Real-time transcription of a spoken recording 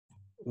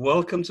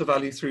Welcome to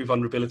Value Through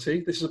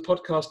Vulnerability. This is a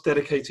podcast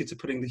dedicated to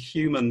putting the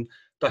human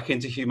back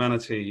into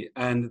humanity.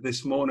 And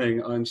this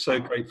morning, I'm so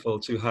grateful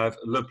to have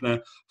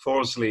Lubna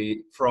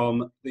Forzley,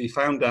 from the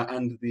founder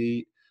and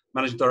the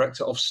managing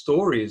director of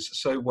Stories.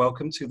 So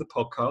welcome to the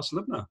podcast,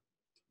 Lubna.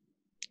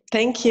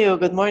 Thank you.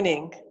 Good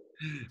morning.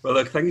 Well,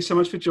 look, thank you so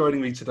much for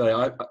joining me today.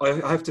 I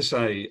have to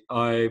say,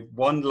 I,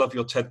 one, love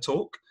your TED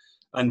Talk,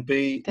 and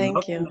B,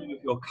 love the name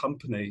of your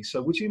company.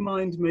 So would you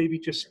mind maybe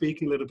just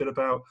speaking a little bit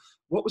about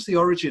what was the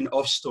origin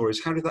of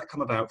Stories? How did that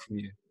come about from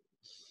you?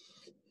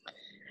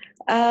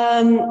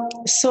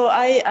 So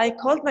I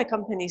called my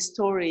company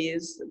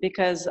Stories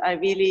because I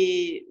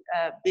really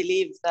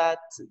believe that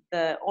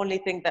the only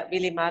thing that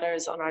really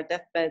matters on our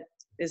deathbed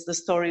is the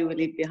story we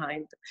leave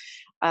behind.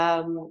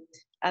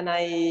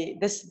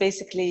 This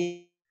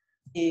basically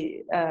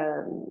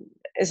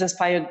is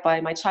inspired by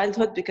my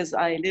childhood, because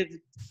I lived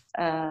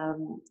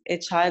a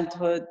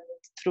childhood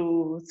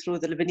through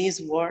the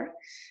Lebanese war.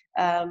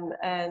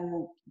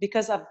 And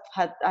because I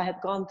had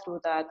gone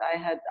through that, I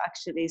had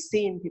actually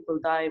seen people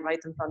die right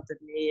in front of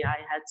me. I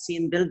had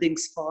seen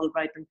buildings fall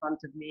right in front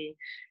of me.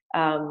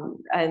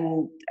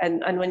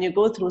 And when you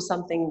go through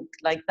something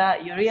like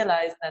that, you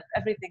realize that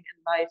everything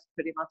in life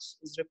pretty much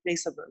is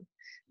replaceable.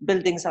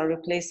 Buildings are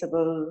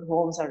replaceable,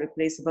 homes are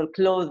replaceable,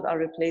 clothes are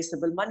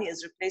replaceable, money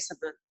is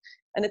replaceable.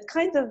 And it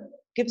kind of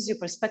gives you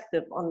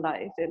perspective on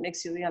life. It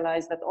makes you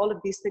realize that all of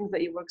these things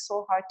that you work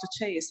so hard to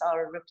chase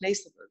are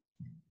replaceable.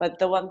 But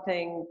the one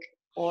thing,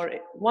 or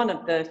one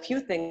of the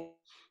few things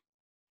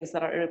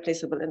that are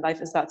irreplaceable in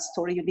life, is that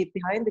story you leave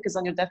behind, because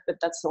on your deathbed,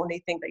 that's the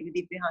only thing that you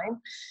leave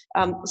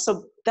behind.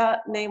 So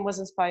that name was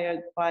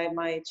inspired by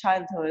my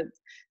childhood,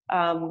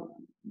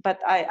 but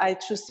I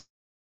choose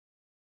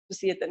to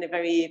see it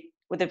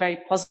with a very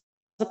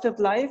positive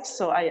life.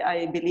 So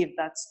I believe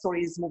that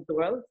stories move the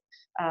world,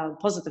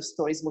 positive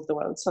stories move the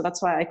world. So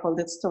that's why I called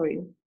it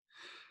Story.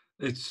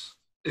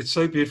 It's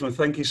so beautiful.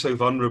 Thank you so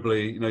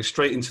vulnerably,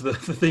 straight into the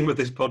theme of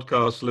this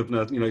podcast,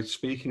 Lubna,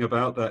 speaking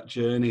about that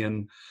journey.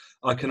 And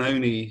I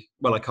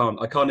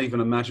can't even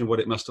imagine what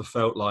it must have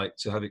felt like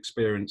to have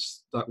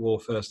experienced that war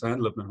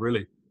firsthand, Lubna,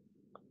 really.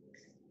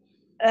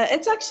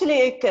 It's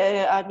actually,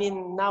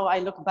 now I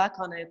look back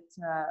on it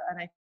and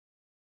I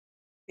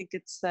think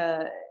it's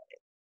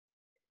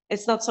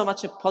not so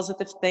much a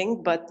positive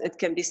thing, but it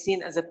can be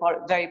seen as a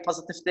very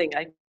positive thing.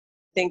 I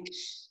think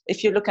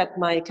if you look at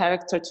my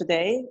character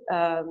today,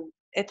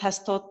 it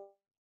has taught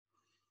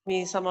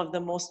me some of the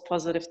most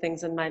positive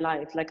things in my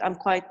life. Like, I'm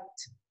quite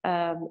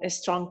a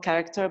strong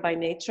character by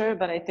nature,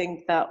 but I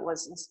think that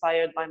was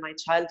inspired by my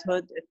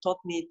childhood. It taught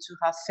me to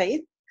have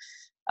faith.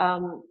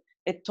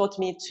 It taught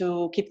me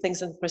to keep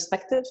things in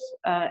perspective.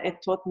 It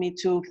taught me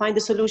to find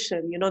a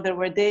solution. There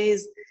were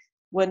days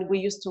when we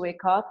used to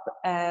wake up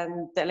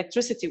and the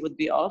electricity would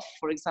be off,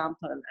 for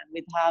example, and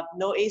we'd have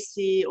no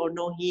AC or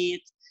no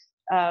heat.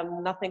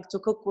 Nothing to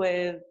cook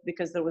with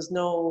because there was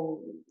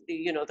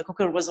the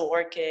cooker wasn't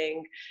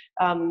working,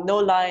 no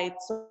light.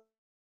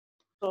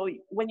 So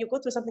when you go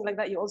through something like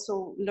that, you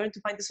also learn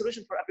to find a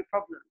solution for every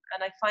problem.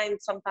 And I find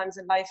sometimes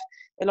in life,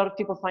 a lot of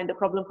people find a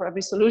problem for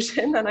every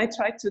solution, and I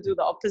try to do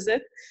the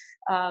opposite.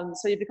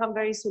 So you become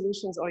very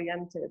solutions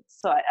oriented.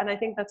 And I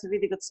think that's a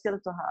really good skill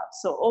to have.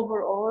 So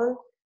overall,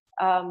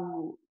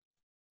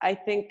 I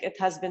think it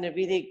has been a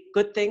really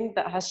good thing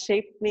that has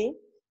shaped me.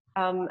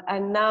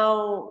 And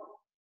now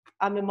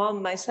I'm a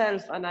mom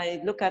myself, and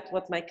I look at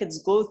what my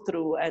kids go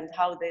through and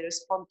how they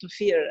respond to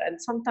fear. And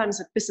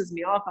sometimes it pisses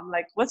me off. I'm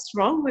like, what's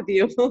wrong with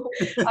you?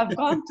 I've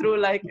gone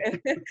through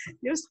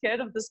you're scared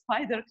of the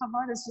spider. Come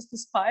on, it's just a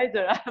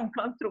spider. I've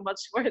gone through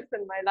much worse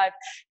in my life.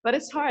 But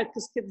it's hard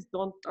because kids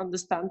don't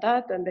understand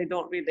that and they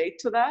don't relate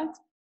to that.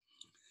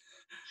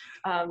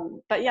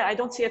 But yeah, I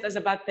don't see it as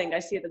a bad thing. I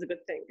see it as a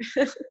good thing.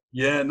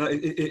 Yeah, no,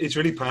 it's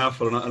really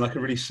powerful. And I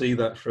can really see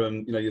that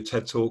from, your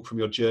TED Talk, from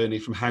your journey,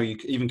 from how you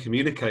even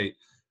communicate.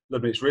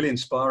 It's really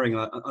inspiring.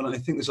 And I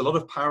think there's a lot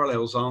of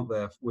parallels, aren't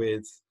there,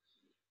 with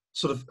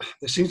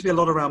there seems to be a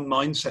lot around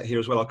mindset here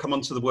as well. I'll come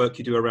on to the work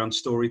you do around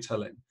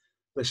storytelling.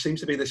 There seems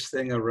to be this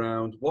thing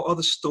around what are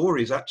the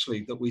stories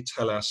actually that we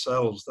tell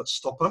ourselves that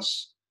stop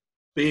us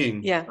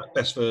being that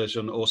best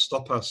version, or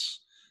stop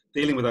us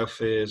dealing with our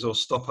fears, or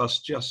stop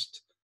us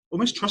just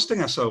almost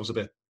trusting ourselves a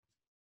bit.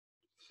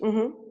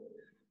 Mm-hmm.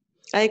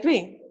 I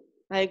agree.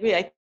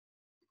 I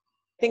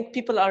think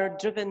people are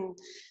driven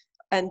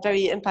and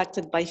very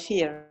impacted by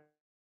fear.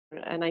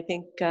 And I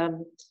think,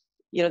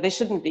 they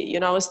shouldn't be.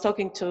 I was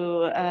doing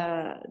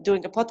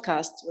a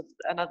podcast with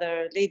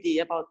another lady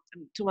about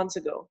 2 months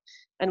ago,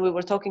 and we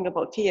were talking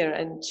about fear,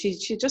 and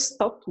she just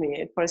stopped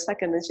me for a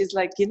second, and she's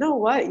like, you know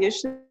what, you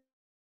should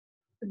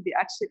be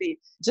actually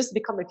just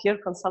become a fear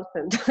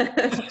consultant.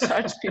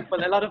 Charge people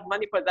a lot of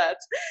money for that,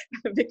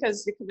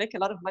 because you can make a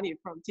lot of money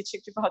from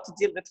teaching people how to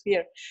deal with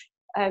fear.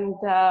 And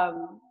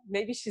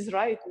maybe she's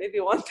right. Maybe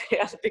one day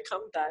I'll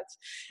become that.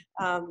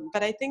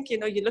 But I think,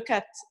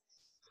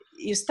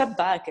 you step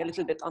back a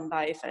little bit on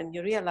life and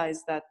you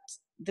realize that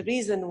the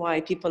reason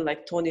why people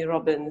like Tony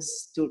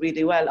Robbins do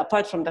really well,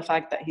 apart from the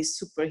fact that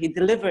he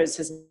delivers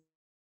his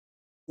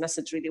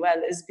message really well,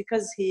 is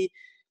because he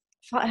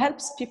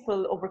helps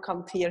people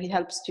overcome fear. He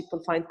helps people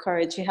find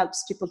courage. He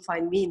helps people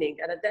find meaning.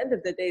 And at the end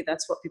of the day,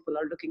 that's what people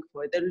are looking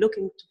for. They're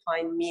looking to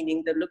find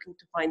meaning. They're looking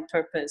to find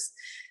purpose.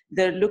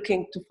 They're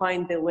looking to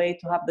find a way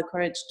to have the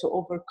courage to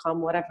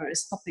overcome whatever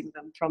is stopping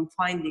them from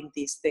finding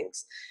these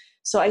things.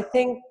 So I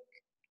think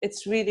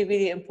it's really,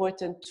 really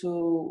important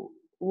to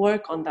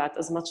work on that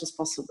as much as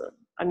possible.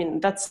 I mean,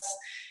 that's,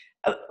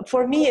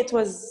 for me,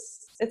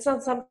 it's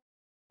not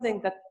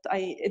something that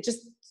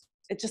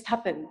it just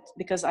happened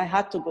because I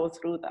had to go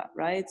through that,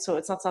 right? So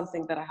it's not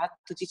something that I had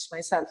to teach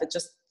myself.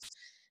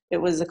 It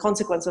was a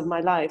consequence of my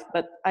life.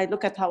 But I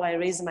look at how I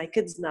raise my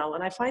kids now,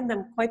 and I find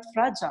them quite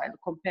fragile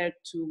compared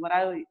to what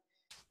I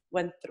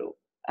went through.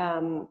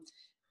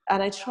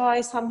 And I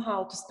try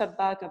somehow to step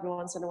back every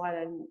once in a while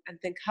and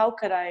think, how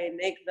could I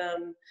make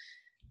them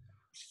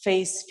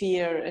face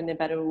fear in a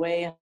better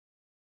way?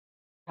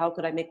 How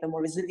could I make them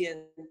more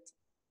resilient?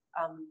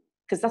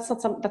 Because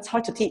that's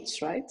hard to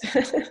teach, right?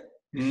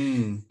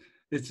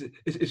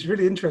 It's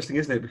really interesting,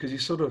 isn't it? Because you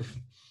sort of,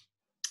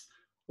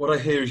 what I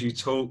hear as you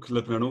talk,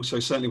 Lubna, and also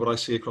certainly what I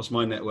see across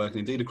my network and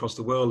indeed across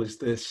the world, is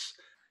this,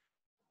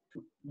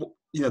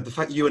 you know, the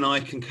fact you and I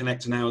can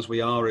connect now as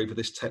we are over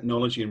this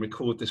technology and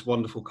record this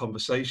wonderful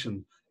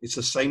conversation. It's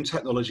the same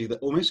technology that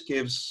almost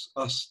gives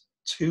us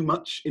too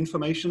much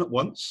information at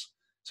once.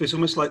 So it's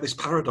almost like this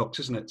paradox,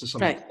 isn't it, to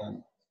some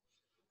extent?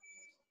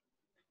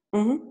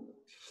 Mm-hmm.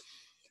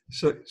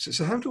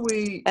 So how do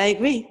we? I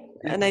agree,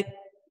 and go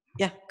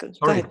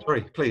ahead.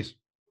 Sorry, please.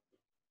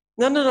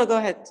 No, go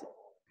ahead.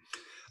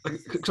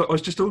 So I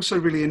was just also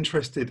really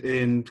interested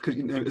in, because,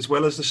 you know, as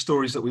well as the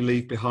stories that we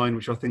leave behind,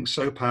 which I think is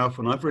so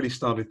powerful, and I've really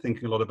started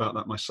thinking a lot about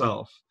that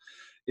myself,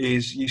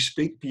 is you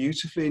speak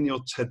beautifully in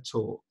your TED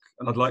talk,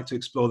 and I'd like to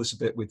explore this a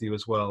bit with you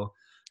as well,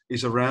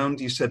 is around,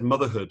 you said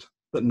motherhood,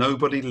 that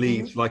nobody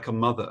leads like a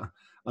mother.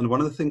 And one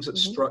of the things that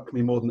struck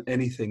me more than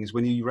anything is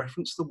when you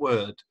reference the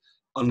word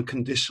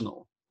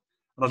unconditional.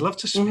 And I'd love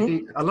to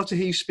speak, I'd love to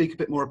hear you speak a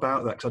bit more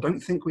about that, because I don't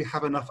think we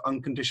have enough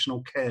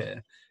unconditional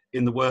care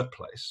in the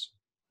workplace.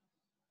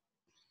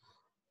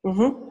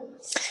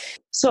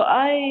 So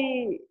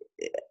I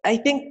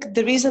think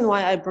the reason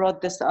why I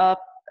brought this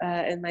up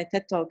in my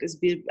TED talk is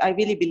I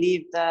really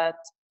believe that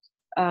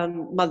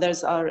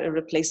mothers are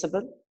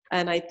irreplaceable.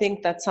 And I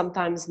think that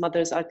sometimes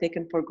mothers are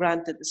taken for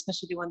granted,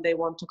 especially when they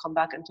want to come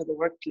back into the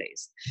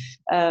workplace.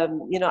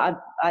 You know,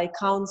 I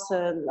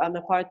counsel, I'm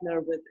a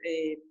partner with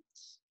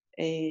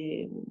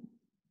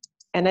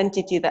an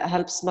entity that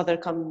helps mother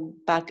come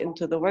back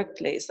into the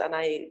workplace. And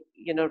I,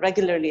 you know,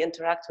 regularly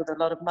interact with a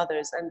lot of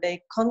mothers, and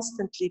they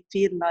constantly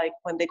feel like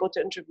when they go to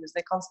interviews,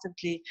 they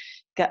constantly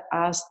get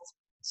asked,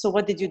 so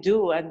what did you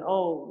do? And,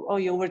 oh,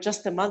 you were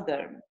just a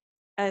mother.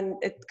 And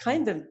it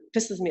kind of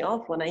pisses me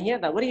off when I hear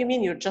that. What do you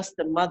mean you're just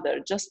a mother?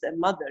 Just a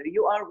mother.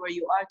 You are where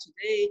you are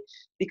today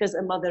because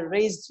a mother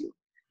raised you.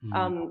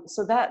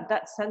 So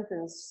that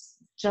sentence,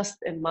 just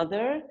a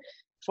mother,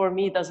 for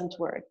me doesn't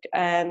work.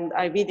 And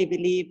I really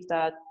believe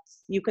that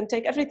you can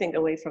take everything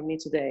away from me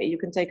today. You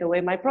can take away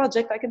my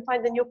project. I can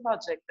find a new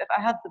project. If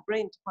I have the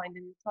brain to find a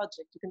new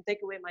project, you can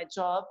take away my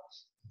job.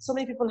 So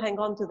many people hang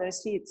on to their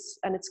seats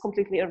and it's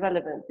completely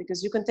irrelevant,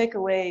 because you can take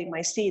away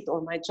my seat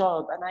or my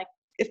job. And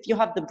if you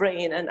have the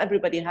brain, and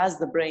everybody has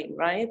the brain,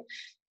 right?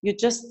 You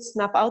just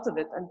snap out of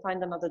it and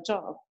find another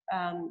job.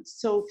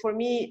 So for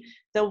me,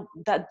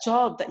 that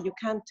job that you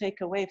can't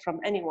take away from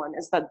anyone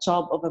is that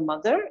job of a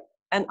mother.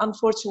 And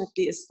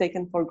unfortunately, it's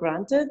taken for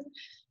granted.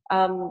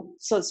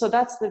 So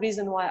that's the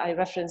reason why I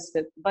referenced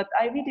it. But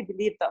I really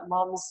believe that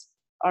moms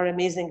are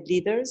amazing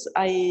leaders.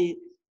 I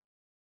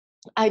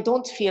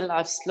don't feel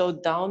I've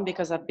slowed down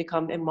because I've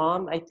become a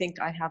mom. I think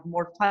I have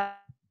more fire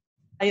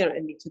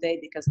in me today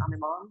because I'm a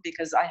mom,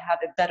 because I have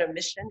a better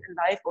mission in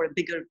life, or a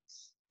bigger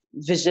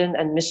vision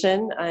and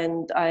mission.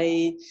 And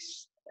I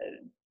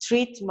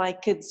treat my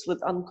kids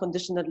with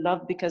unconditional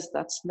love because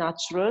that's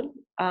natural.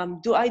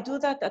 Do I do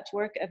that at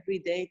work every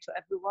day to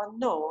everyone?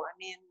 No. I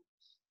mean,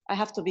 I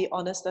have to be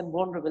honest and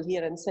vulnerable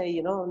here and say,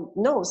 you know,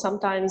 no,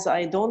 sometimes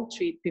I don't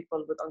treat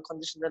people with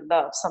unconditional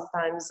love.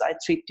 Sometimes I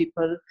treat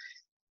people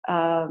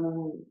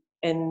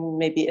in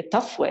maybe a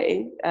tough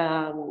way,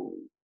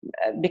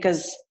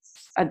 because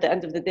at the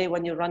end of the day,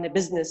 when you run a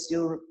business,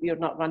 you're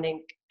not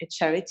running a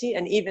charity.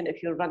 And even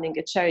if you're running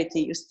a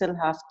charity, you still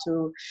have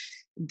to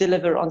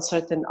deliver on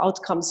certain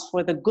outcomes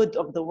for the good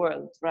of the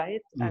world,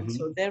 right? And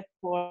so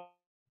therefore,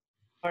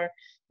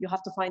 you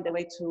have to find a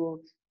way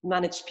to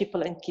manage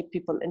people and keep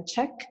people in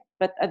check.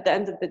 But at the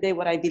end of the day,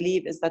 what I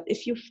believe is that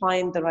if you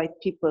find the right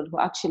people who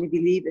actually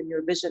believe in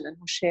your vision and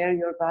who share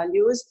your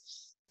values,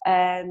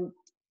 and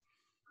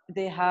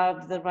they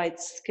have the right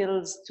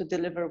skills to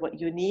deliver what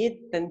you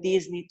need, then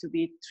these need to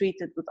be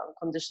treated with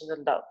unconditional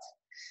love.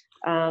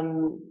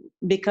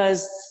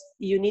 Because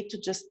you need to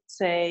just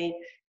say,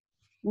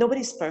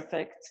 nobody's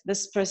perfect.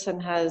 This person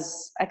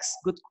has X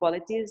good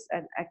qualities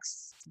and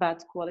X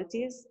bad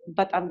qualities,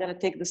 but I'm going to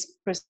take this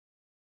person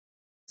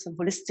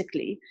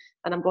holistically,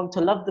 and I'm going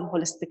to love them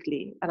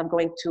holistically, and I'm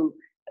going to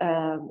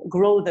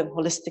grow them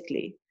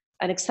holistically.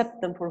 and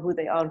accept them for who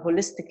they are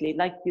holistically,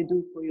 like you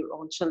do for your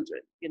own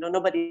children.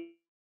 Nobody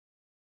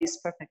is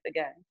perfect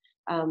again.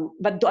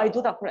 But do I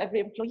do that for every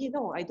employee?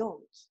 No, I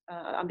don't.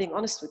 I'm being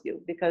honest with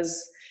you, because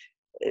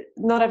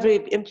not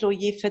every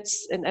employee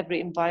fits in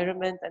every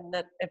environment, and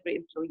not every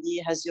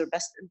employee has your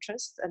best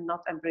interest, and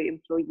not every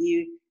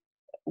employee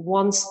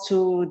wants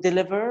to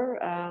deliver.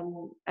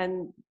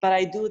 But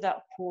I do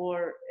that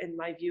for, in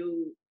my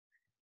view,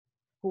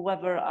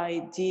 whoever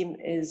I deem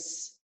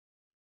is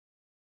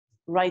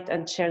right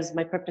and shares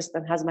my purpose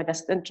and has my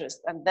best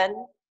interest. And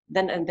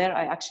then and there,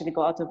 I actually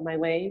go out of my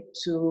way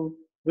to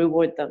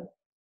reward them.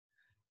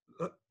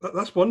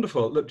 That's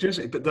wonderful. Look,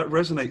 Jesse, but that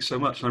resonates so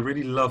much. And I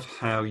really love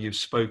how you've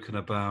spoken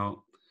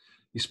about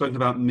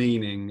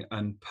meaning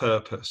and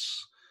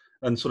purpose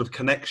and sort of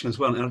connection as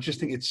well. And I just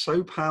think it's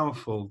so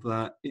powerful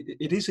that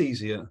it is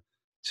easier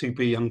to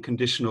be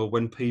unconditional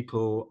when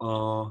people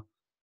are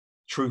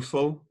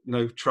truthful,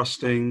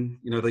 trusting,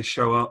 they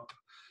show up.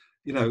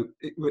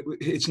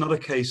 It's not a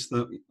case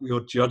that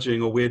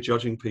we're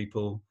judging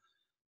people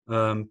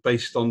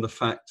based on the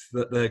fact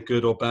that they're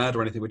good or bad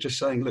or anything. We're just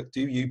saying, look,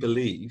 do you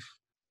believe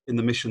in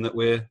the mission that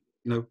we're,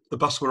 the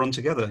bus we're on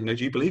together?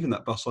 Do you believe in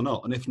that bus or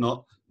not? And if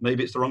not,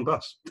 maybe it's the wrong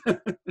bus.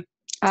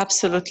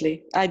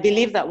 Absolutely. I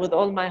believe that with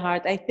all my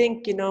heart. I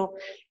think,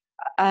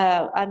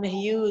 I'm a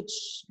huge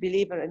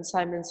believer in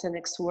Simon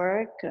Sinek's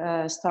work,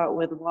 Start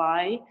With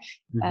Why.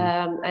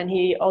 And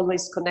he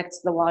always connects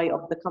the why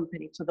of the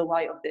company to the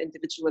why of the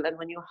individual. And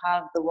when you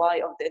have the why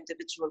of the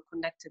individual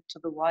connected to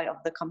the why of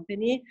the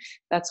company,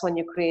 that's when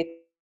you create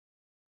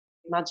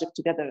magic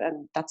together.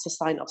 And that's a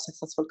sign of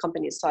successful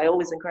companies. So I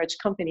always encourage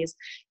companies,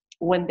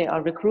 when they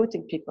are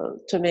recruiting people,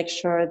 to make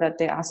sure that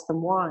they ask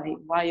them why do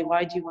you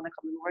want to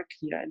come and work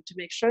here, and to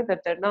make sure that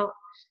they're not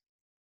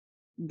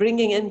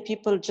bringing in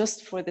people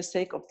just for the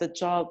sake of the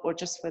job or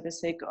just for the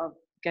sake of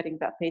getting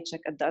that paycheck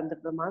at the end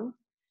of the month,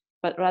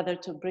 but rather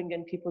to bring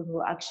in people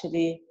who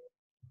actually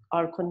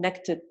are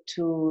connected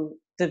to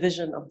the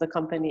vision of the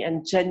company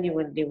and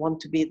genuinely want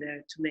to be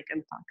there to make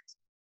impact.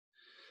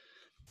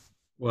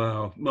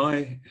 Wow,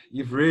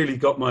 you've really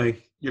got my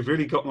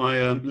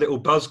little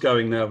buzz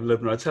going now,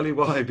 Lubna. I tell you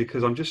why,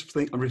 because I'm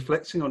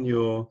reflecting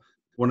on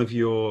one of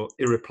your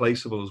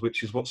irreplaceables,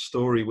 which is, what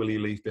story will you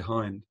leave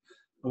behind?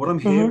 And what I'm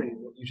hearing,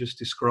 what you just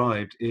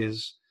described,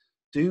 is,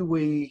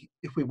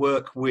 if we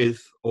work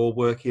with or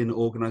work in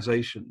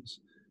organizations,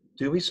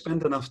 do we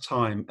spend enough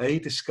time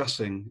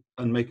discussing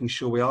and making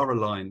sure we are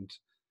aligned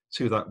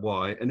to that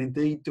why? And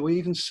indeed, do we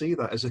even see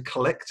that as a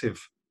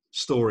collective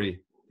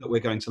story that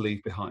we're going to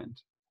leave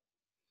behind?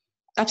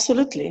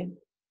 Absolutely.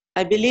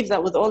 I believe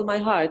that with all my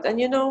heart. And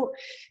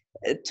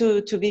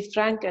to be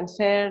frank and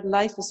fair,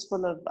 life is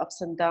full of ups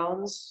and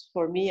downs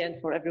for me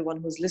and for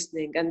everyone who's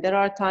listening. And there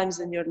are times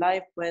in your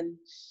life when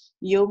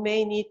you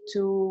may need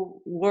to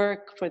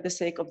work for the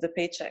sake of the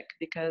paycheck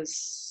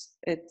because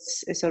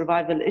it's a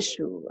survival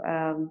issue.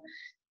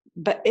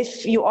 But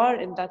if you are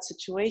in that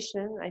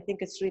situation, I think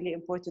it's really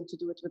important to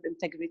do it with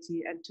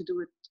integrity and to do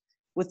it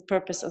with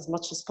purpose as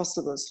much as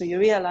possible. So you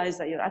realize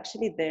that you're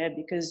actually there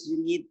because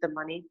you need the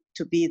money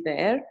to be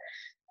there.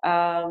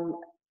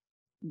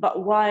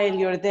 But while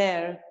you're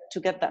there to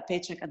get that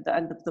paycheck at the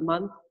end of the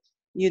month,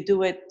 you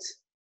do it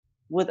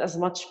with as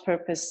much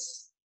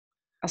purpose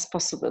as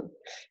possible.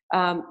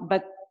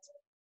 But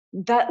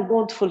that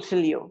won't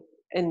fulfill you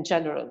in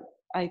general.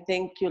 I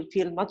think you'll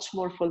feel much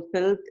more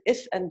fulfilled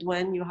if and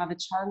when you have a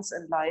chance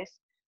in life.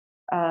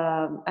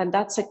 And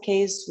that's a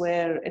case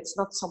where it's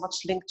not so much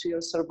linked to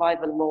your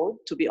survival mode,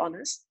 to be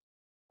honest,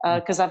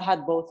 because I've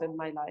had both in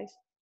my life.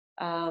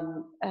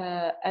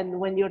 And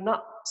when you're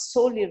not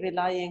solely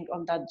relying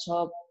on that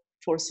job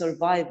for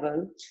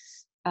survival,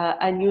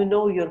 and you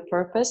know your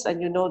purpose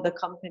and you know the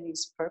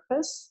company's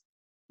purpose,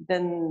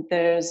 then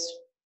there's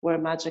where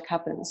magic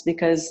happens,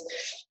 because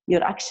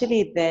you're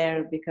actually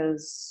there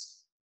because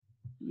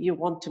you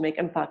want to make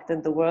impact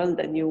in the world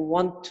and you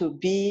want to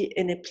be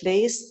in a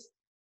place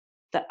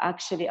that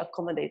actually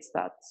accommodates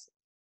that.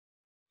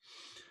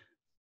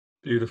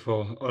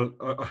 Beautiful.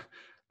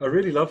 I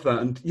really love that.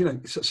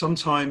 And,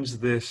 sometimes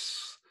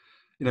this,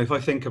 if I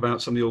think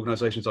about some of the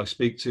organizations I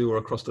speak to or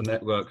across the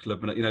network,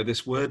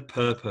 this word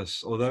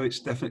purpose, although it's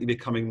definitely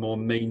becoming more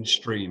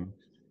mainstream,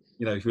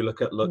 if you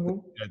look at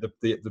the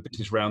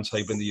Business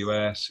Roundtable in the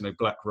US,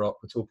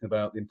 BlackRock, we're talking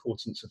about the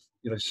importance of,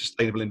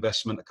 sustainable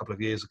investment a couple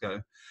of years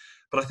ago.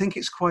 But I think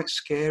it's quite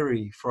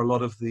scary for a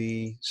lot of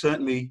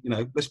certainly,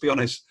 let's be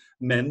honest,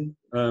 men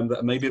that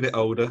are maybe a bit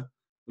older,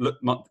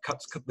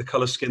 the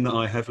color skin that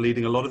I have,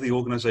 leading a lot of the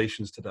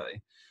organizations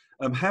today.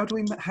 How do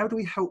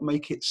we help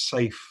make it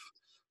safe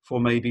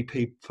for maybe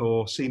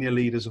for senior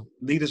leaders of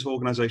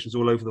organizations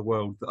all over the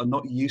world that are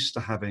not used to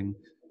having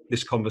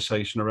this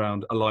conversation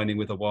around aligning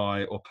with a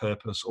why or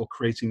purpose or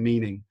creating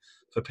meaning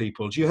for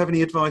people? Do you have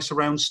any advice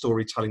around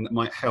storytelling that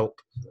might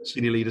help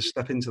senior leaders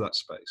step into that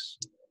space?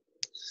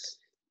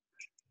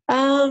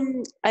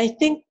 I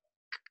think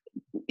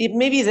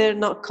maybe they're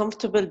not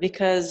comfortable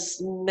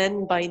because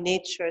men by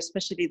nature,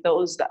 especially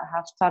those that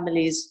have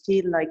families,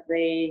 feel like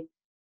they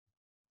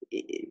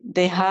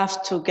they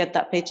have to get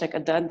that paycheck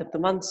at the end of the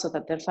month so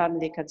that their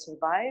family can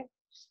survive.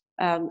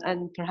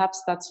 And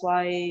perhaps that's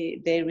why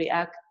they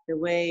react the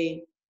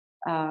way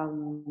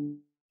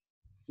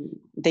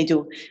they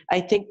do.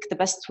 I think the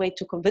best way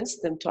to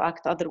convince them to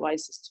act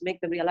otherwise is to make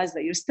them realize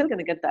that you're still going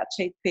to get that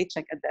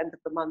paycheck at the end of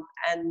the month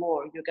and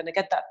more. You're going to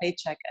get that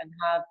paycheck and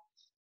have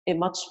a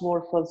much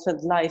more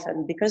fulfilled life.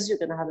 And because you're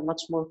going to have a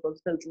much more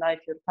fulfilled life,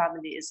 your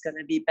family is going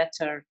to be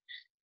better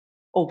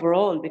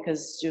overall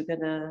because you're going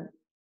to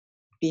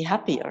be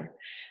happier.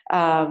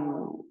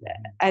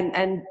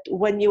 And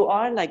when you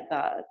are like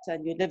that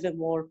and you live a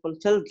more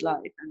fulfilled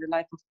life and a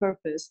life of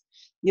purpose,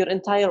 your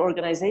entire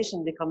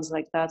organization becomes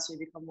like that. So you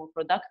become more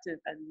productive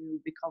and you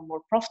become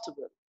more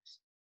profitable.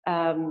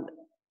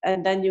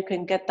 And then you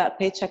can get that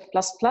paycheck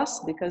plus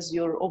because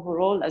you're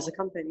overall as a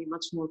company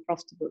much more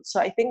profitable. So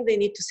I think they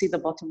need to see the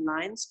bottom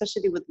line,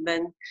 especially with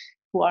men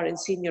who are in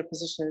senior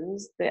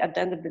positions. At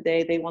the end of the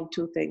day, they want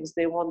two things.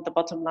 They want the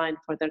bottom line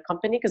for their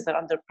company because they're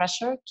under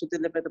pressure to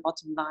deliver the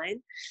bottom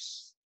line.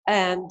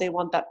 And they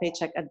want that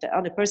paycheck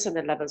on a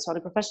personal level. So on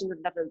a professional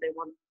level, they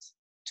want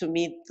to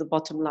meet the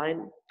bottom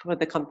line for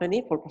the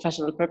company for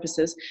professional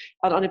purposes.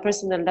 And on a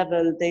personal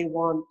level, they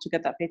want to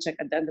get that paycheck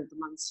at the end of the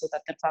month so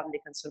that their family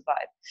can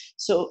survive.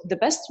 So the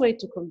best way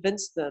to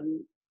convince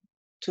them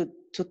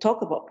to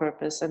talk about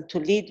purpose and to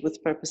lead with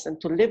purpose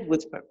and to live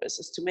with purpose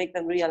is to make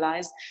them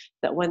realize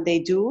that when they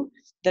do,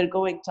 they're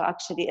going to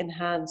actually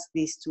enhance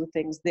these two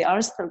things. They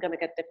are still going to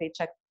get the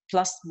paycheck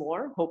plus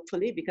more,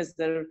 hopefully, because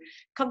their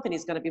company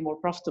is going to be more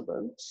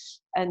profitable.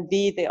 And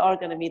B, they are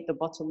going to meet the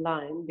bottom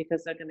line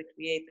because they're going to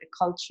create a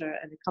culture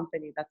and a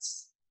company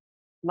that's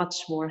much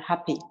more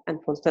happy and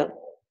fulfilled,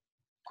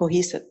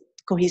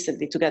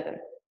 cohesively together.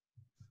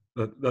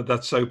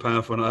 That's so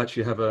powerful. And I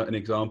actually have an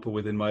example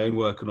within my own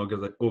work and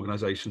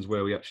organizations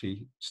where we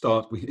actually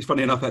start. It's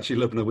funny enough, actually,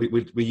 Lubna,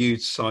 we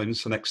used Simon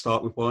Sinek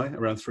Start With Why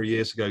around 3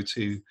 years ago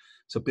to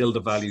build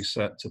a value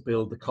set, to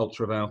build the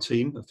culture of our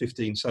team of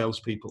 15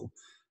 salespeople.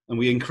 And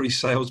we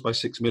increased sales by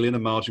 6 million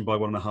and margin by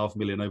 1.5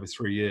 million over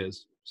 3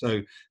 years.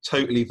 So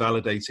totally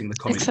validating the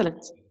comment.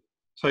 Excellent.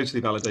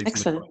 Totally validating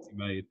the comment you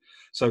made.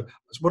 So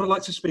what I'd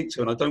like to speak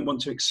to, and I don't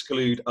want to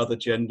exclude other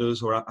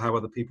genders or how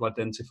other people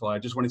identify, I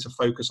just wanted to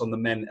focus on the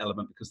men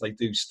element because they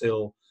do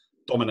still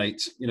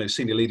dominate,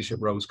 senior leadership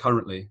roles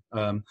currently.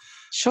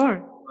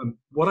 Sure.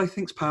 What I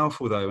think is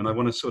powerful though, and I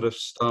want to sort of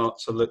start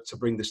to look to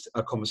bring this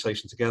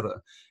conversation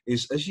together,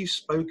 is as you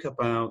spoke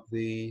about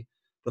the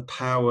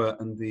power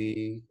and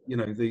the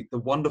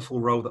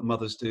wonderful role that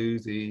mothers do,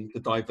 the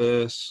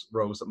diverse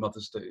roles that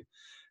mothers do.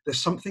 There's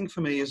something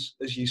for me, as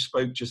you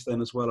spoke just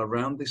then as well,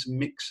 around this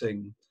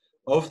mixing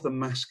of the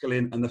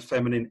masculine and the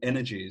feminine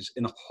energies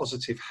in a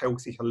positive,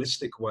 healthy,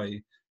 holistic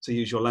way, to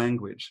use your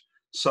language,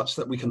 such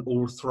that we can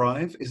all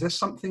thrive. Is there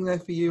something there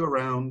for you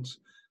around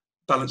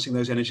balancing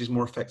those energies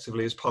more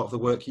effectively as part of the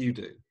work you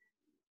do?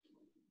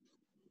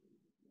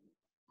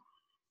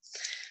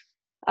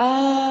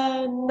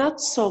 Not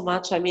so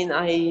much. I mean,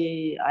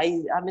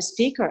 I'm a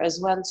speaker as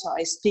well, so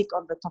I speak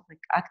on the topic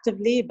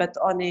actively, but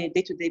on a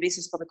day-to-day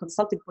basis, from a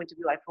consulting point of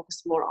view, I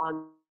focus more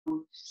on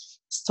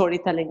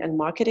storytelling and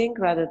marketing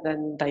rather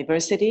than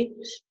diversity.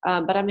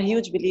 But I'm a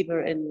huge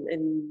believer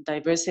in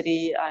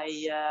diversity.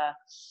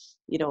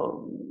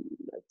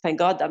 Thank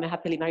God I'm a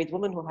happily married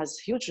woman who has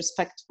huge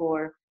respect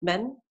for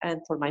men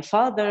and for my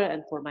father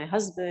and for my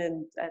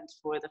husband and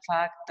for the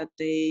fact that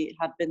they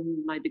have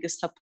been my biggest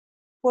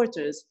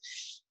supporters.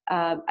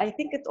 I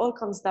think it all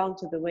comes down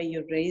to the way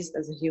you're raised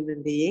as a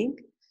human being,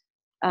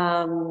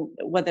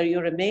 whether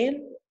you're a male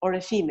or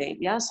a female.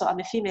 Yeah, so I'm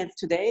a female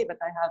today, but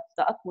I have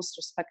the utmost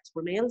respect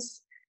for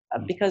males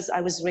because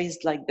I was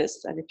raised like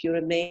this. And if you're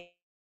a male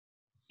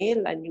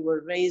and you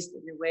were raised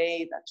in a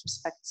way that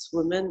respects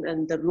women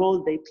and the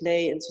role they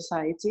play in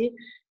society,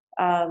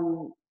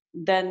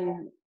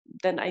 then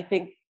I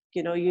think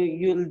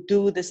you'll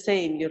do the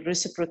same. You'll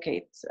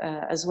reciprocate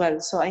as well.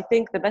 So I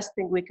think the best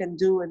thing we can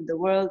do in the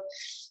world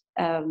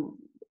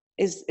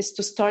is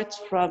to start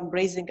from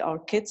raising our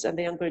kids and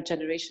the younger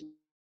generation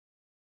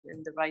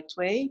in the right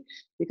way,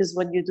 because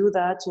when you do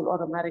that, you'll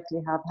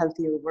automatically have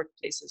healthier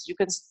workplaces. You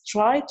can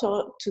try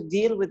to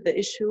deal with the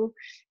issue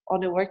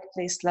on a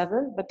workplace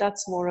level, but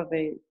that's more of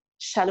a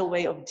shallow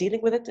way of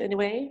dealing with it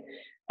anyway,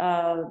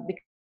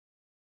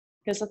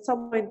 because at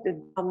some point it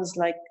becomes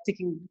like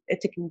ticking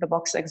the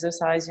box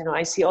exercise.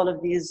 I see all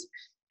of these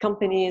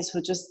companies who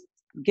just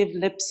give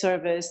lip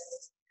service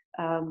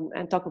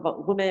and talk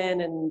about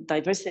women and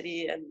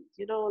diversity, and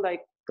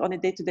like on a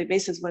day-to-day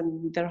basis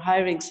when they're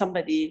hiring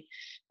somebody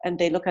and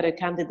they look at a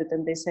candidate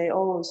and they say,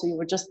 oh, so you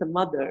were just a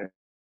mother.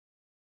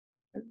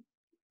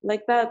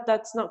 Like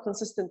that's not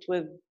consistent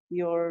with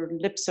your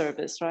lip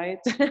service, right?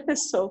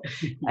 So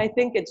I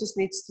think it just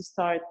needs to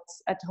start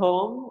at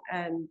home,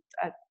 and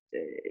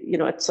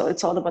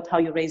it's all about how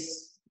you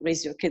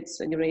raise your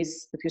kids and you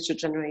raise the future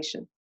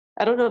generation.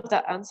 I don't know if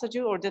that answered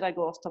you, or did I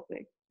go off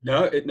topic?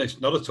 No,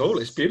 it's not at all.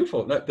 It's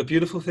beautiful. The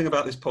beautiful thing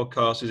about this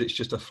podcast is it's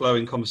just a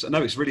flowing conversation.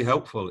 No, it's really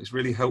helpful. It's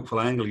really helpful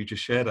angle you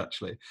just shared,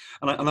 actually.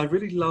 And I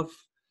really love,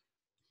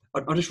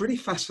 I'm just really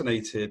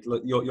fascinated,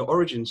 like your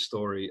origin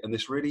story and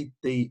this really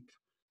deep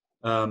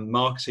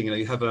marketing.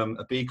 You have a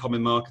BCom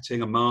in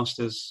marketing, a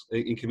master's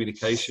in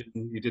communication.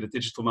 You did a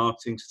digital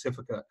marketing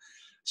certificate.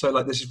 So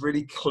like this is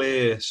really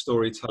clear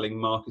storytelling,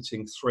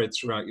 marketing thread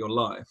throughout your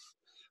life.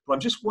 But I'm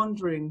just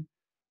wondering,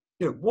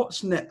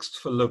 what's next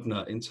for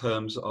Lubna in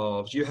terms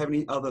of, do you have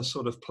any other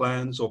sort of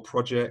plans or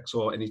projects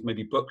or any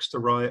maybe books to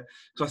write?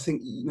 Because I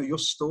think, your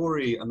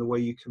story and the way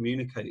you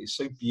communicate is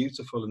so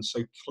beautiful and so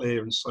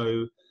clear and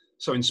so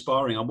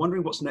inspiring. I'm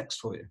wondering what's next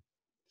for you.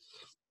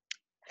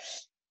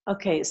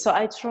 Okay, so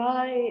I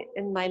try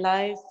in my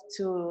life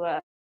to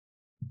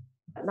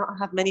not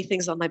have many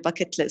things on my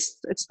bucket list.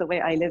 It's the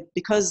way I live,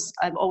 because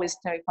I'm always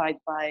terrified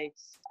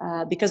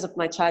because of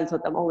my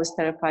childhood, I'm always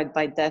terrified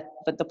by death.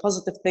 But the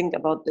positive thing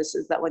about this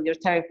is that when you're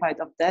terrified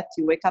of death,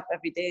 you wake up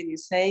every day and you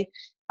say,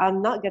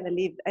 I'm not going to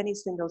leave any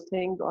single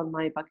thing on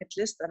my bucket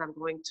list, and I'm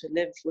going to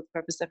live with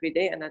purpose every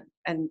day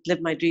and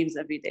live my dreams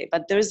every day.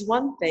 But there is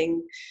one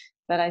thing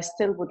that I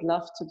still would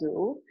love to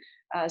do.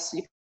 So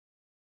you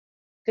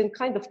can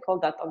kind of call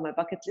that on my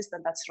bucket list,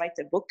 and that's write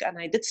a book. And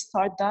I did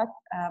start that,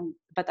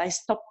 but I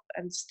stopped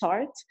and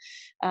start,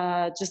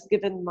 just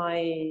given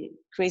my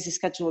crazy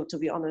schedule, to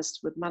be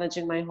honest, with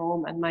managing my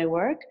home and my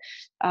work.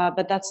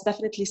 But that's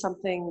definitely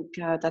something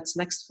that's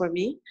next for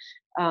me,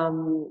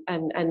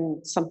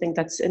 and something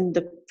that's in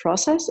the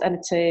process. And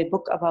it's a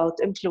book about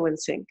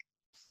influencing.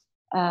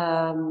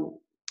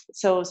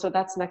 So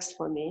that's next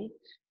for me.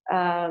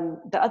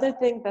 The other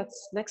thing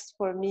that's next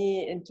for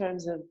me in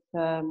terms of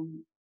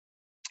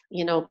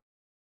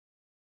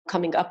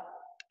coming up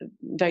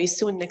very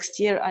soon next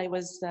year, I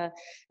was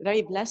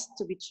very blessed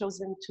to be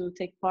chosen to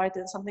take part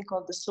in something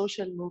called the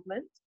social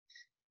movement.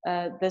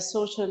 The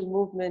social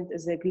movement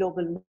is a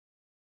global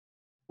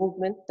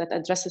movement that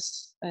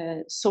addresses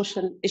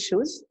social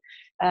issues.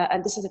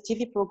 And this is a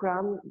TV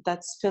program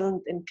that's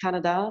filmed in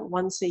Canada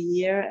once a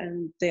year,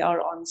 and they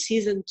are on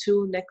season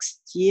 2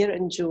 next year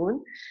in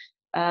June.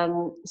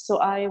 So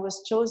I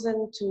was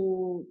chosen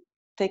to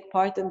take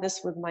part in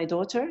this with my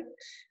daughter.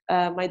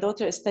 My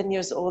daughter is 10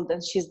 years old,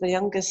 and she's the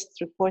youngest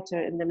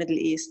reporter in the Middle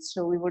East.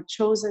 So we were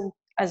chosen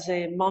as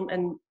a mom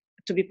and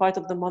to be part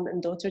of the mom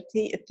and daughter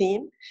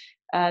theme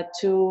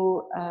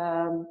to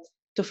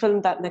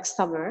film that next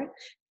summer.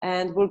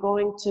 And we're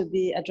going to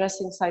be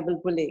addressing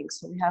cyberbullying.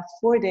 So we have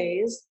 4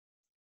 days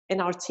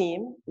in our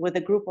team with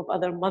a group of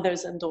other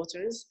mothers and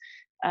daughters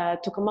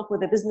to come up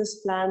with a business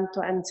plan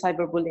to end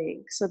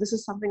cyberbullying. So this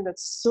is something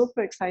that's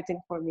super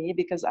exciting for me,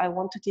 because I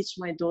want to teach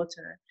my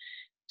daughter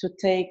to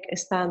take a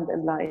stand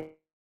in life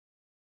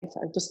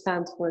and to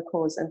stand for a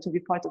cause and to be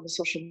part of the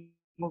social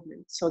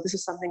movement. So this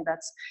is something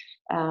that's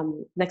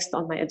next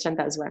on my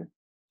agenda as well.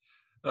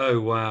 Oh,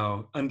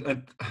 wow.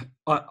 And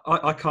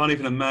I can't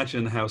even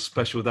imagine how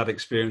special that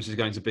experience is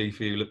going to be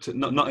for you.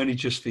 Not only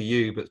just for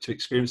you, but to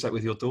experience that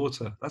with your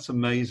daughter. That's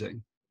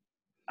amazing.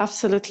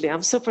 Absolutely.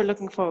 I'm super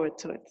looking forward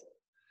to it.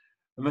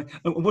 And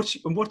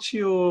what's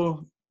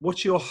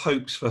your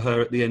hopes for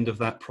her at the end of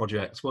that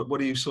project? What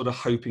are you sort of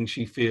hoping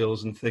she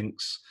feels and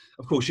thinks?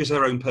 Of course, she's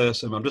her own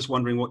person. I'm just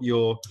wondering what's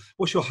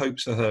your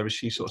hopes for her as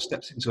she sort of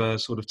steps into her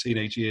sort of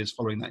teenage years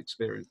following that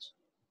experience?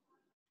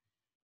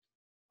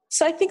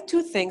 So I think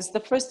 2 things.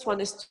 The first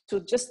one is to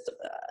just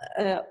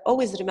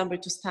always remember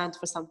to stand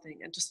for something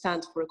and to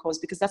stand for a cause,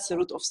 because that's the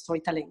root of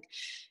storytelling.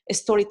 A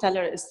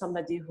storyteller is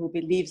somebody who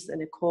believes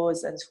in a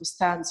cause and who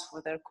stands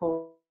for their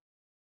cause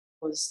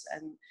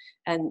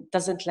and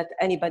doesn't let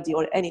anybody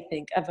or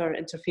anything ever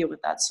interfere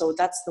with that. So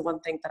that's the one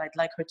thing that I'd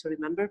like her to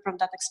remember from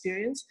that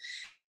experience.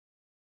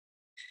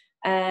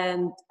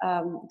 And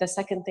the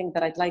second thing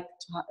that I'd like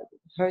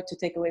her to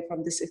take away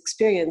from this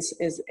experience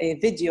is a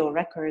video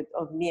record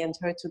of me and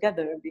her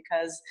together,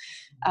 because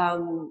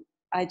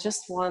I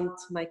just want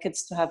my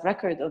kids to have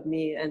record of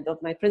me and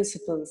of my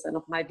principles and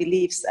of my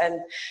beliefs. And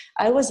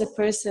I was a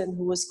person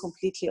who was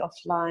completely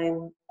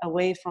offline,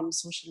 away from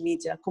social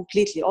media,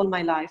 completely all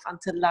my life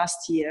until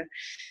last year.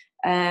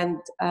 And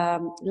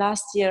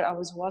last year I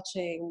was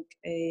watching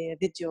a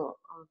video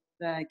of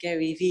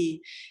Gary Vee,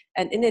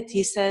 and in it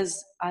he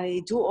says,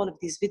 I do all of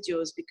these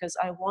videos because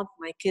I want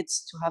my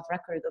kids to have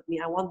record of me.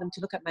 I want them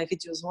to look at my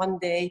videos one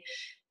day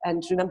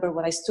and remember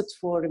what I stood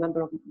for,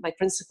 remember my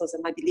principles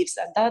and my beliefs.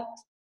 And that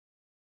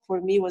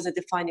for me was a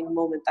defining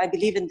moment. I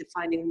believe in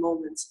defining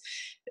moments.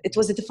 It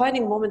was a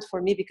defining moment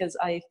for me because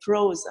I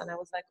froze and I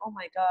was like, oh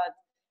my God,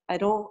 I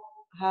don't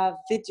have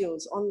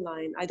videos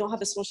online. I don't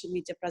have a social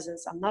media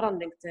presence. I'm not on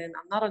LinkedIn.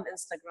 I'm not on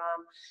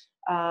Instagram.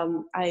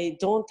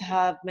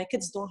 My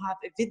kids don't have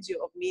a video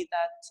of me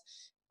that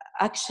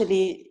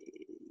actually,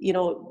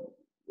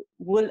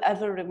 will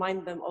ever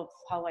remind them of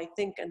how I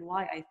think and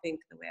why I think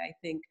the way I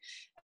think.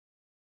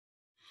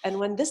 And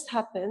when this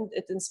happened,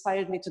 it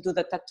inspired me to do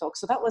the TED Talk.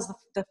 So that was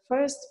the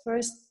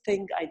first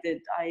thing I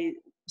did. I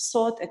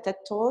sought a TED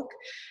Talk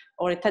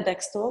or a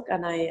TEDx talk,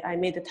 and I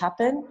made it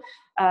happen.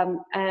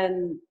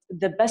 And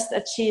the best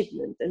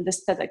achievement in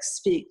this TEDx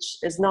speech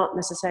is not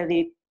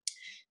necessarily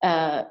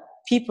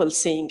people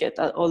seeing it,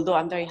 although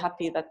I'm very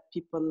happy that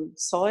people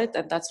saw it,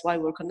 and that's why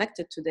we're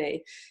connected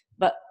today.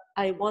 But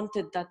I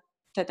wanted that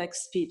TEDx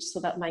speech so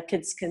that my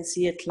kids can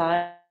see it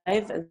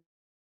live, and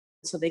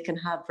so they can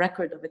have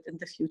record of it in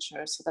the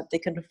future, so that they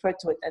can refer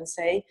to it and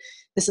say,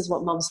 this is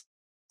what mom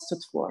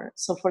stood for.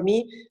 So for me,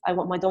 I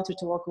want my daughter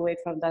to walk away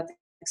from that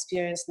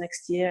experience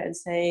next year and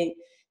say,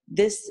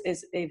 this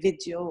is a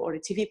video or a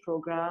TV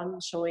program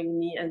showing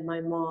me and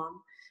my mom.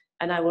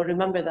 And I will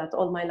remember that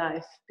all my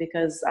life,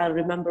 because I'll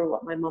remember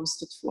what my mom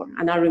stood for.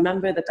 And I'll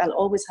remember that I'll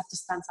always have to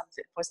stand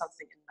for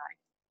something in life.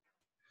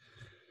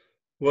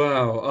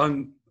 Wow,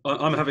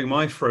 I'm having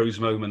my froze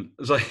moment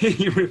as I hear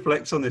you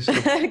reflect on this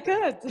stuff.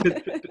 Good.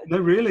 No,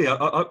 really,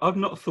 I've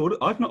not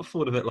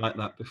thought of it like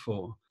that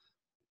before.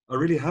 I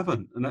really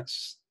haven't, and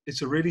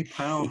it's a really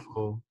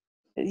powerful.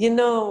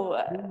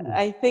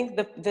 I think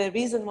the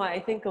reason why I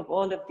think of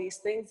all of these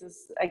things is,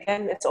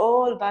 again, it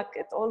all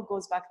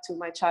goes back to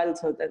my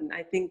childhood. And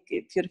I think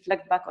if you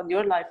reflect back on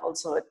your life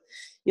also,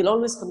 you'll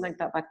always connect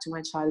that back to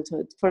my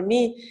childhood. For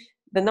me,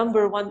 the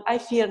number one, I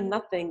fear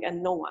nothing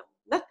and no one,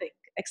 nothing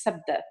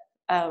except death.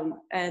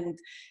 And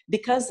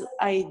because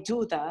I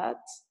do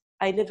that,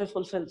 I live a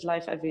fulfilled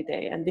life every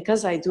day. And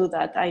because I do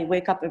that, I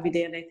wake up every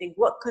day and I think,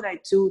 what could I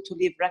do to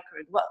leave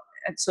record?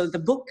 And so the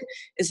book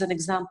is an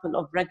example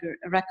of record.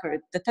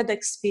 The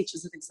TEDx speech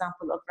is an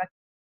example of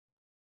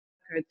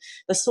record.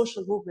 The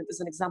social movement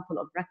is an example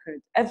of record.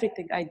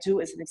 Everything I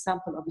do is an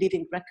example of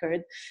leaving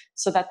record,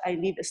 so that I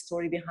leave a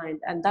story behind.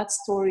 And that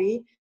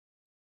story,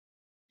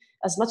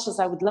 as much as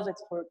I would love it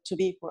to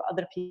be for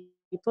other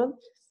people,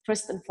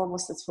 first and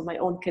foremost, it's for my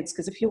own kids.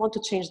 Because if you want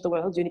to change the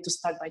world, you need to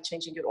start by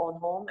changing your own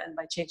home and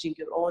by changing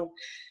your own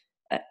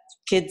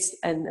kids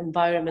and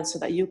environment, so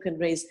that you can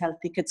raise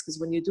healthy kids. Because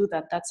when you do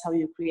that, that's how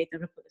you create a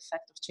ripple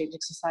effect of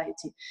changing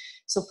society.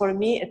 So for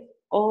me,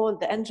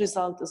 the end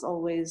result is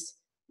always,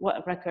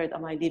 what record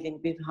am I leaving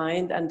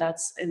behind? And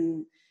that's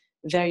in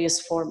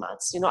various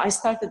formats. I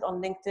started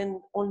on LinkedIn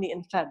only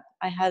in Feb.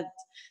 I had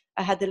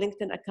a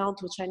LinkedIn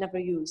account which I never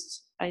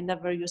used. I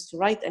never used to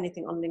write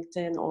anything on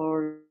LinkedIn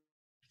or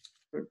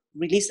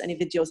release any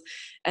videos.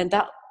 And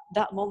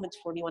that moment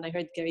for me, when I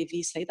heard Gary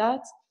Vee say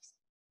that,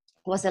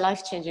 was a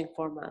life-changing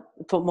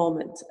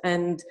moment.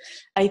 And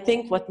I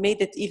think what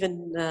made it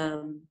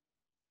even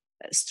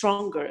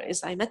stronger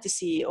is I met the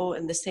CEO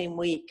in the same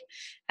week,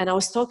 and I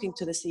was talking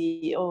to the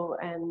CEO,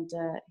 and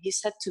he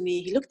said to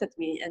me, he looked at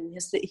me and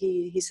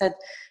he said,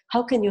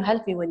 how can you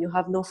help me when you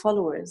have no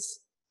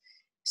followers?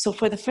 So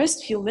for the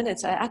first few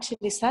minutes, I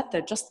actually sat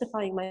there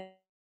justifying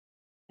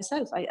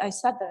myself. I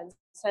sat there and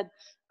said,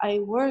 I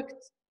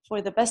worked for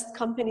the best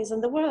companies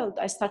in the world.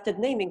 I started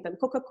naming them: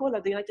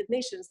 Coca-Cola, the United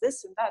Nations,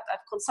 this and that.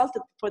 I've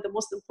consulted for the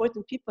most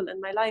important people in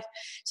my life.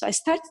 So I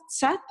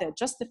sat there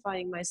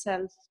justifying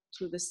myself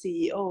to the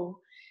CEO.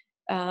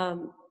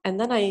 And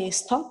then I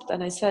stopped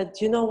and I said,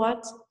 you know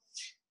what?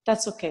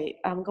 That's okay.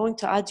 I'm going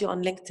to add you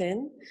on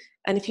LinkedIn.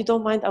 And if you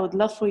don't mind, I would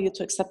love for you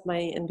to accept my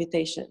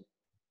invitation.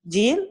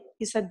 Deal?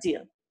 He said,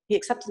 deal. He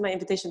accepted my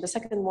invitation. The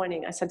second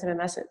morning, I sent him a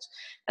message.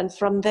 And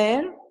from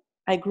there,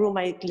 I grew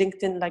my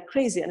LinkedIn like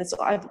crazy. And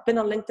I've been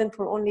on LinkedIn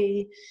for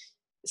only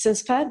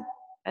since Feb.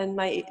 And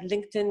my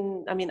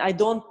LinkedIn, I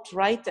don't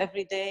write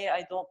every day.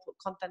 I don't put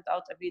content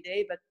out every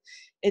day, but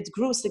it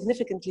grew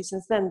significantly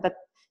since then. But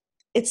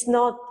it's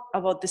not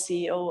about the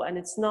CEO and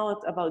it's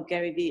not about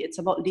Gary Vee. It's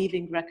about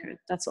leaving record.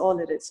 That's all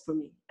it is for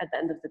me at the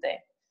end of the day.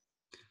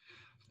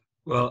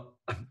 Well,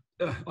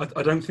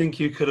 I don't think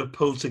you could have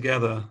pulled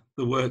together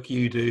the work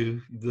you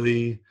do,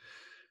 the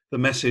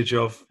message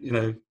of,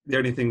 the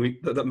only thing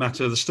that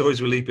matter, the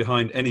stories we leave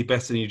behind, any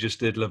better than you just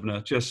did,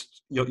 Lubna.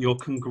 Just your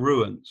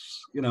congruence.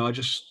 I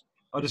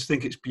just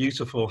think it's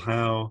beautiful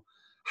how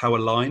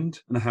aligned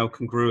and how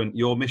congruent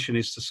your mission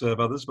is to serve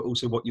others, but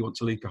also what you want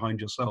to leave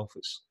behind yourself.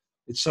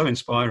 It's so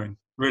inspiring,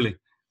 really.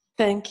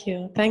 Thank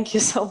you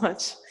so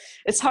much.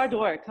 It's hard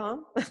work, huh?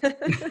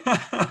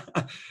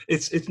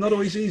 It's not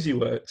always easy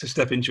work to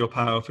step into your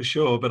power, for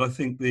sure, but I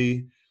think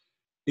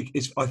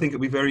I think it'll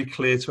be very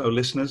clear to our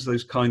listeners,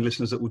 those kind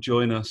listeners that will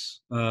join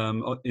us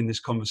in this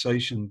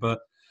conversation. But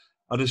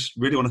I just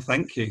really want to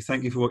thank you.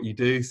 Thank you for what you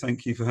do.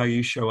 Thank you for how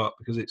you show up,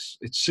 because it's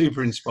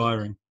super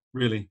inspiring,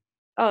 really.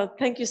 Oh,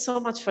 thank you so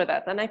much for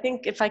that. And I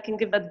think if I can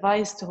give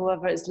advice to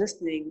whoever is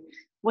listening,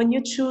 when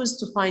you choose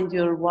to find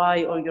your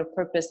why or your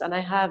purpose, and I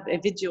have a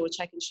video which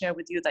I can share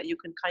with you that you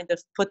can kind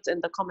of put in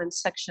the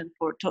comments section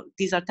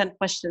these are 10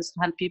 questions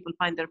to help people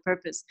find their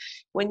purpose.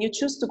 When you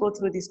choose to go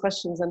through these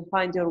questions and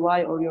find your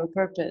why or your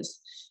purpose,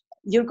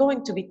 you're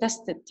going to be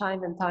tested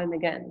time and time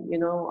again.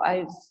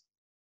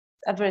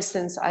 Ever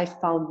since I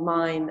found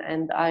mine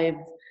and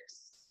I've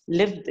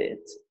lived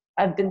it,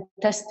 I've been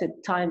tested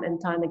time and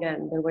time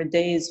again. There were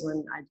days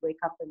when I'd wake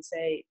up and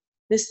say,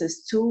 this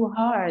is too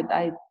hard.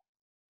 I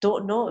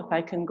don't know if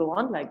I can go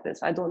on like this.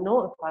 I don't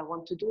know if I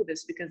want to do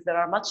this, because there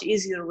are much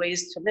easier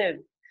ways to live.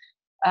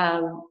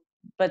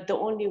 But the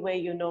only way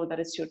you know that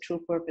it's your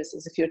true purpose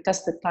is if you're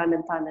tested time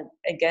and time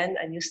again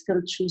and you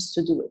still choose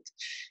to do it.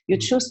 You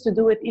choose to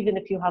do it even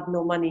if you have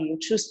no money. You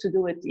choose to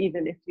do it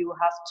even if you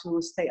have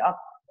to stay up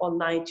all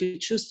night. You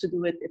choose to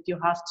do it if you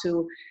have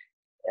to,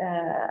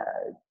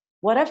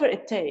 whatever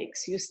it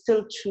takes, you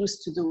still choose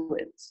to do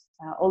it.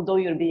 although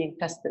you're being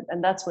tested.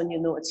 And that's when you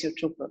know it's your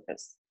true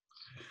purpose.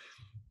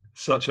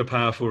 Such a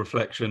powerful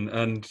reflection.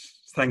 And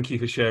thank you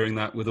for sharing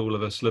that with all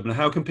of us, Lubna.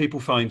 How can people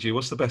find you?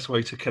 What's the best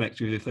way to connect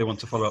with you if they want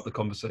to follow up the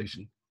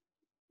conversation?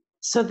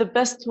 So the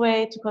best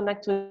way to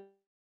connect would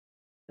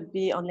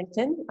be on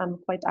LinkedIn. I'm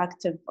quite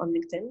active on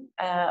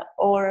LinkedIn,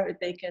 or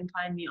they can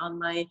find me on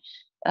my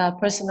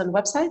personal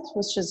website,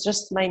 which is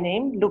just my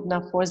name,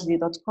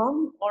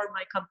 lubnaforzley.com, or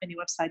my company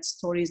website,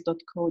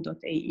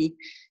 stories.co.ae.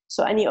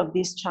 So any of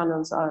these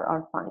channels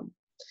are fine.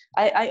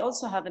 I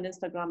also have an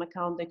Instagram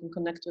account. They can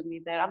connect with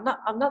me there. I'm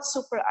not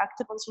super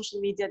active on social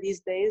media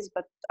these days,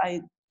 but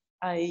I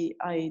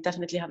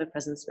definitely have a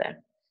presence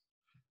there.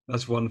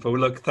 That's wonderful.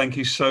 Look, thank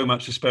you so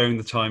much for sparing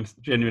the time.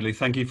 Genuinely,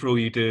 thank you for all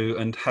you do,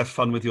 and have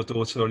fun with your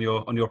daughter on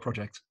your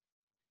project.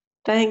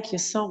 Thank you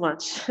so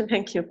much.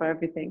 Thank you for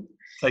everything.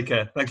 Take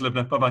care. Thanks,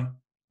 Lubna. Bye-bye.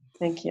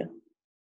 Thank you.